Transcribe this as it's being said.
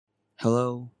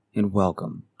Hello and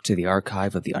welcome to the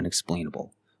Archive of the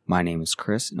Unexplainable. My name is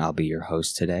Chris and I'll be your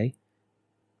host today.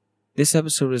 This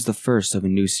episode is the first of a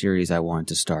new series I wanted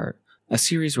to start. A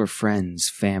series where friends,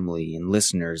 family, and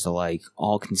listeners alike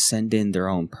all can send in their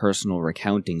own personal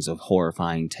recountings of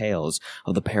horrifying tales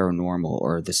of the paranormal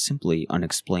or the simply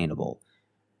unexplainable.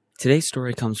 Today's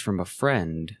story comes from a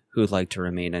friend who would like to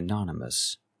remain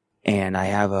anonymous. And I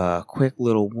have a quick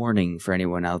little warning for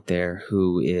anyone out there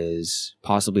who is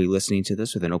possibly listening to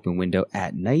this with an open window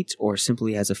at night or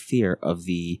simply has a fear of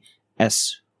the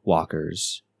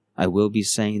S-Walkers. I will be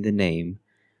saying the name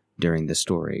during the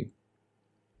story.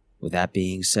 With that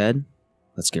being said,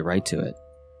 let's get right to it.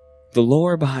 The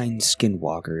lore behind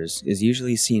skinwalkers is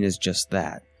usually seen as just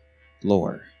that.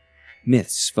 Lore.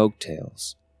 Myths,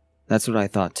 folktales. That's what I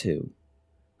thought too.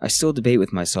 I still debate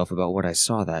with myself about what I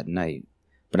saw that night,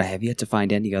 but I have yet to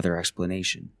find any other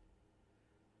explanation.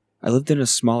 I lived in a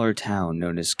smaller town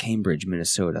known as Cambridge,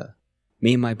 Minnesota.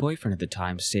 Me and my boyfriend at the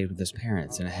time stayed with his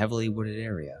parents in a heavily wooded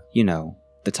area. You know,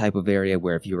 the type of area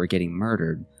where if you were getting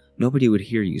murdered, nobody would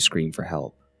hear you scream for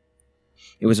help.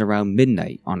 It was around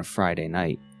midnight on a Friday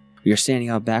night. We were standing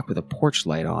out back with a porch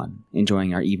light on,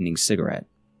 enjoying our evening cigarette.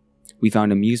 We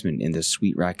found amusement in this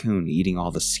sweet raccoon eating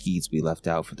all the seeds we left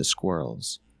out for the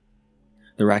squirrels.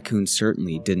 The raccoon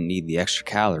certainly didn't need the extra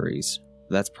calories,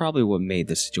 but that's probably what made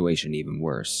the situation even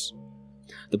worse.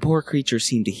 The poor creature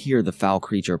seemed to hear the foul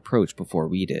creature approach before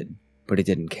we did, but it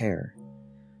didn't care.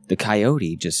 The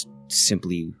coyote just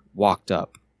simply walked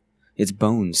up. Its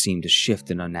bones seemed to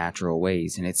shift in unnatural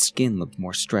ways, and its skin looked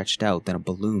more stretched out than a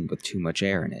balloon with too much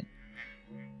air in it.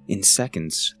 In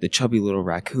seconds, the chubby little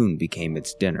raccoon became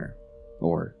its dinner,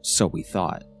 or so we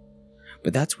thought.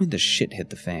 But that's when the shit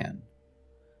hit the fan.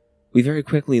 We very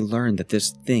quickly learned that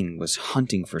this thing was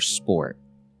hunting for sport,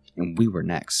 and we were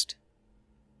next.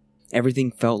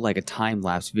 Everything felt like a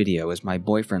time-lapse video as my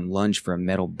boyfriend lunged for a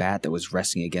metal bat that was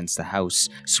resting against the house,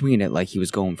 swinging it like he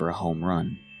was going for a home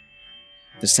run.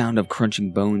 The sound of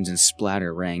crunching bones and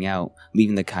splatter rang out,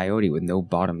 leaving the coyote with no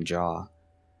bottom jaw.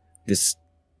 This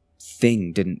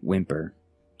thing didn't whimper.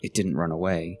 It didn't run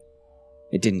away.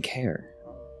 It didn't care.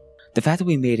 The fact that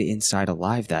we made it inside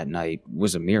alive that night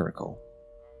was a miracle.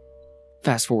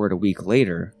 Fast forward a week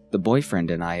later, the boyfriend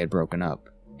and I had broken up,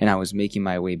 and I was making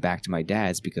my way back to my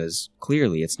dad's because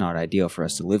clearly it's not ideal for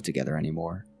us to live together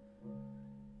anymore.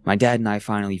 My dad and I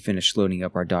finally finished loading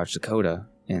up our Dodge Dakota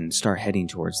and start heading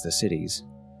towards the cities.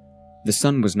 The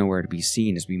sun was nowhere to be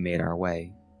seen as we made our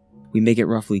way. We make it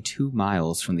roughly 2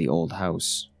 miles from the old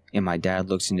house, and my dad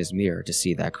looks in his mirror to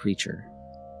see that creature.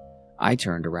 I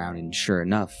turned around and sure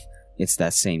enough, it's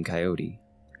that same coyote.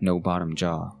 No bottom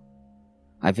jaw.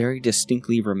 I very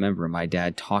distinctly remember my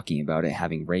dad talking about it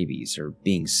having rabies or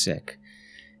being sick.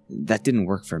 That didn't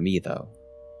work for me though.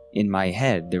 In my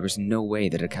head, there was no way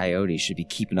that a coyote should be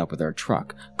keeping up with our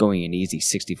truck, going an easy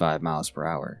 65 miles per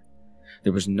hour.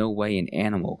 There was no way an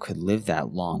animal could live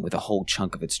that long with a whole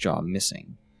chunk of its jaw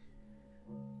missing.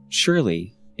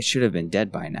 Surely, it should have been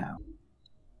dead by now.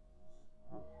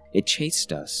 It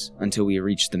chased us until we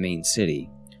reached the main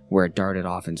city, where it darted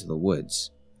off into the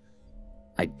woods.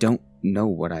 I don't know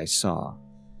what I saw,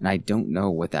 and I don't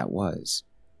know what that was,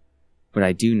 but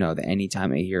I do know that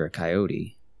anytime I hear a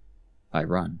coyote, I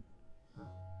run.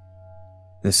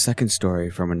 The second story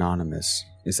from Anonymous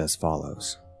is as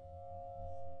follows.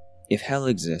 If hell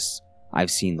exists,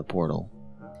 I've seen the portal.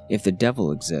 If the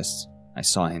devil exists, I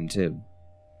saw him too.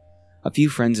 A few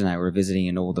friends and I were visiting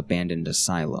an old abandoned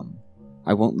asylum.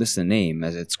 I won't list the name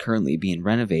as it's currently being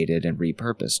renovated and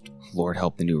repurposed. Lord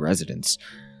help the new residents.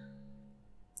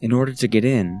 In order to get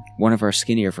in, one of our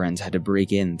skinnier friends had to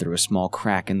break in through a small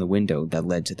crack in the window that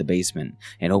led to the basement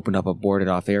and open up a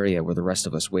boarded-off area where the rest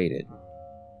of us waited.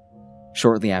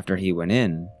 Shortly after he went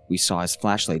in, we saw his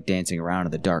flashlight dancing around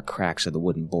in the dark cracks of the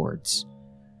wooden boards.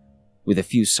 With a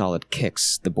few solid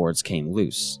kicks, the boards came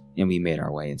loose, and we made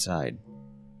our way inside.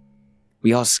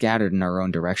 We all scattered in our own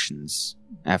directions.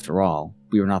 After all,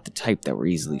 we were not the type that were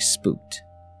easily spooked.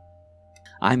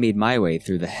 I made my way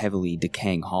through the heavily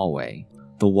decaying hallway.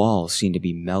 The walls seemed to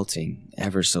be melting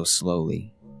ever so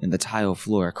slowly, and the tile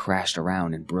floor crashed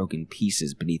around in broken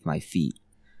pieces beneath my feet.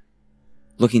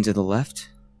 Looking to the left,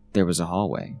 there was a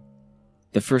hallway.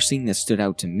 The first thing that stood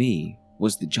out to me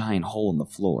was the giant hole in the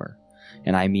floor,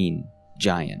 and I mean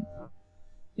giant.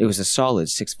 It was a solid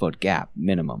 6-foot gap,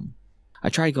 minimum. I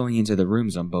tried going into the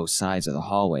rooms on both sides of the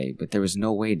hallway, but there was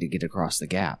no way to get across the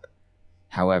gap.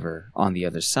 However, on the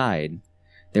other side,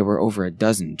 there were over a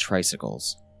dozen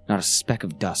tricycles. Not a speck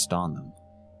of dust on them.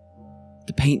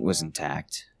 The paint was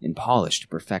intact and polished to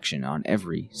perfection on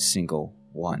every single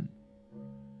one.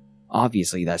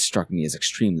 Obviously, that struck me as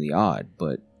extremely odd,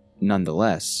 but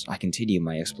nonetheless, I continued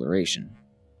my exploration.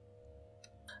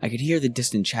 I could hear the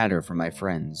distant chatter from my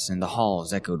friends, and the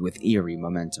halls echoed with eerie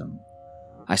momentum.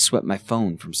 I swept my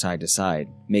phone from side to side,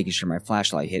 making sure my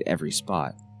flashlight hit every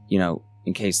spot,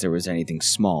 in case there was anything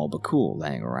small but cool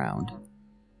laying around.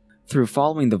 Through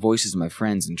following the voices of my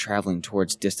friends and traveling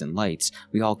towards distant lights,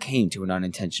 we all came to an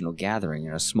unintentional gathering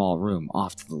in a small room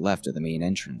off to the left of the main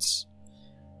entrance.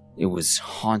 It was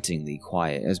hauntingly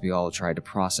quiet as we all tried to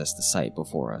process the sight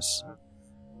before us.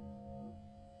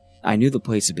 I knew the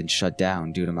place had been shut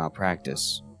down due to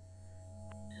malpractice,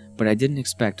 but I didn't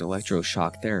expect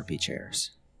electroshock therapy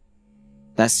chairs.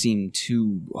 That seemed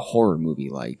too horror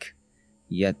movie-like,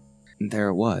 yet there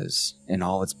it was, in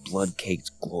all its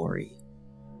blood-caked glory.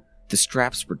 The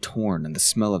straps were torn and the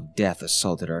smell of death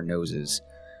assaulted our noses.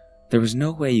 There was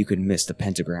no way you could miss the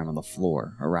pentagram on the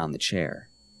floor around the chair,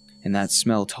 and that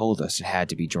smell told us it had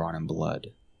to be drawn in blood.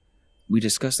 We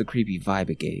discussed the creepy vibe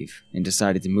it gave, and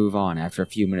decided to move on after a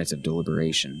few minutes of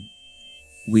deliberation.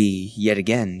 We, yet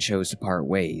again, chose to part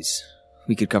ways.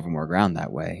 We could cover more ground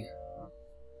that way.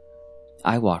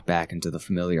 I walked back into the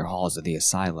familiar halls of the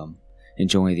asylum,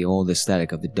 enjoying the old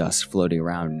aesthetic of the dust floating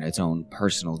around in its own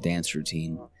personal dance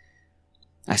routine.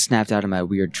 I snapped out of my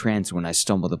weird trance when I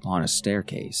stumbled upon a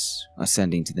staircase,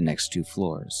 ascending to the next 2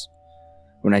 floors.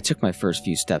 When I took my first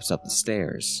few steps up the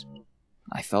stairs,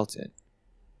 I felt it.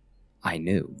 I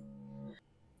knew.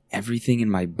 Everything in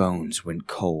my bones went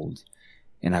cold,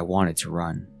 and I wanted to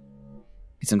run.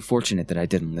 It's unfortunate that I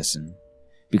didn't listen,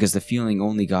 because the feeling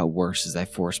only got worse as I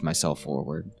forced myself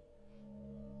forward.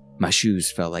 My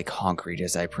shoes felt like concrete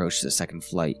as I approached the second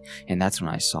flight, and that's when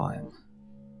I saw him.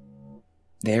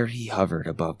 There he hovered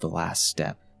above the last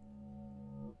step.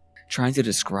 Trying to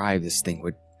describe this thing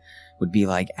would be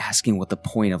like asking what the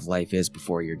point of life is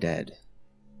before you're dead.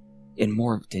 It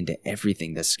morphed into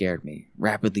everything that scared me,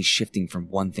 rapidly shifting from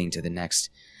one thing to the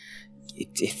next.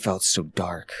 It felt so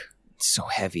dark, so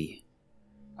heavy.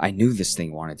 I knew this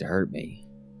thing wanted to hurt me.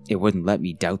 It wouldn't let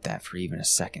me doubt that for even a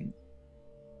second.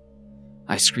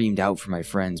 I screamed out for my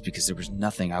friends because there was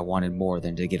nothing I wanted more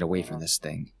than to get away from this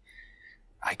thing.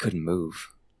 I couldn't move.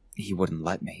 He wouldn't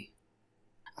let me.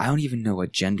 I don't even know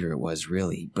what gender it was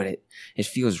really, but it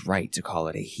feels right to call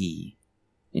it a he,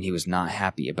 and he was not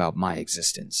happy about my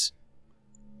existence.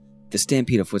 The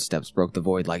stampede of footsteps broke the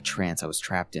void-like trance I was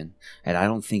trapped in, and I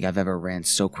don't think I've ever ran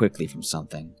so quickly from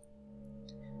something.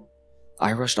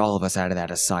 I rushed all of us out of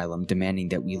that asylum, demanding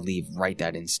that we leave right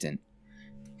that instant.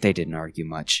 They didn't argue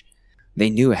much. They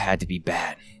knew it had to be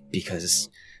bad, because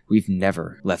we've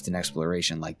never left an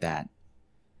exploration like that.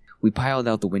 We piled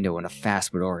out the window in a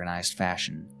fast but organized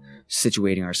fashion,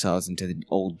 situating ourselves into the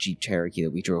old Jeep Cherokee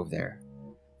that we drove there.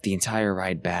 The entire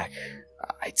ride back,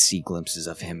 I'd see glimpses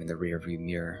of him in the rearview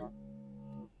mirror.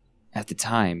 At the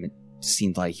time, it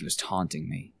seemed like he was taunting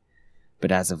me,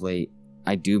 but as of late,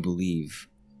 I do believe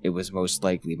it was most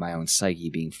likely my own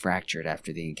psyche being fractured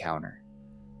after the encounter.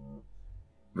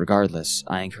 Regardless,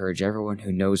 I encourage everyone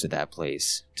who knows of that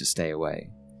place to stay away.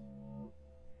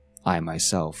 I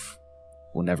myself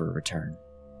will never return.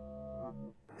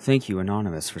 Thank you,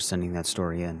 Anonymous, for sending that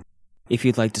story in. If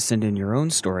you'd like to send in your own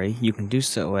story, you can do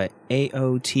so at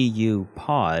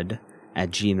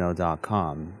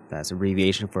aotupod@gmail.com. That's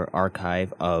abbreviation for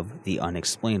Archive of the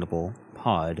Unexplainable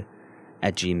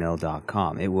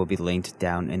pod@gmail.com. It will be linked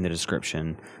down in the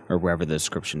description, or wherever the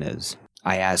description is.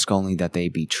 I ask only that they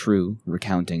be true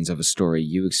recountings of a story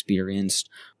you experienced,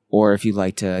 or if you'd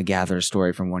like to gather a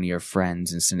story from one of your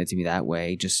friends and send it to me that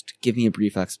way, just give me a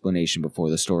brief explanation before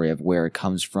the story of where it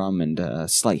comes from and a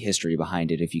slight history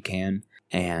behind it if you can.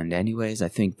 And anyways, I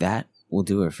think that will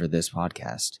do it for this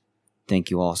podcast. Thank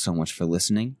you all so much for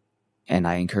listening, and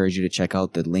I encourage you to check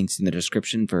out the links in the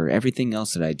description for everything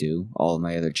else that I do, all of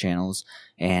my other channels,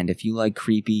 and if you like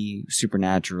creepy,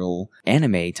 supernatural,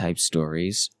 anime-type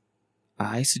stories,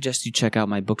 I suggest you check out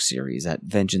my book series at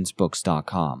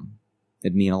vengeancebooks.com.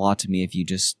 It'd mean a lot to me if you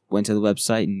just went to the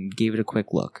website and gave it a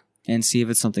quick look, and see if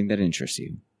it's something that interests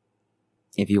you.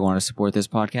 If you want to support this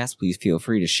podcast, please feel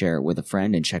free to share it with a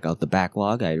friend and check out the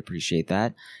backlog. I'd appreciate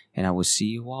that, and I will see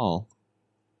you all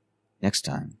next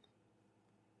time.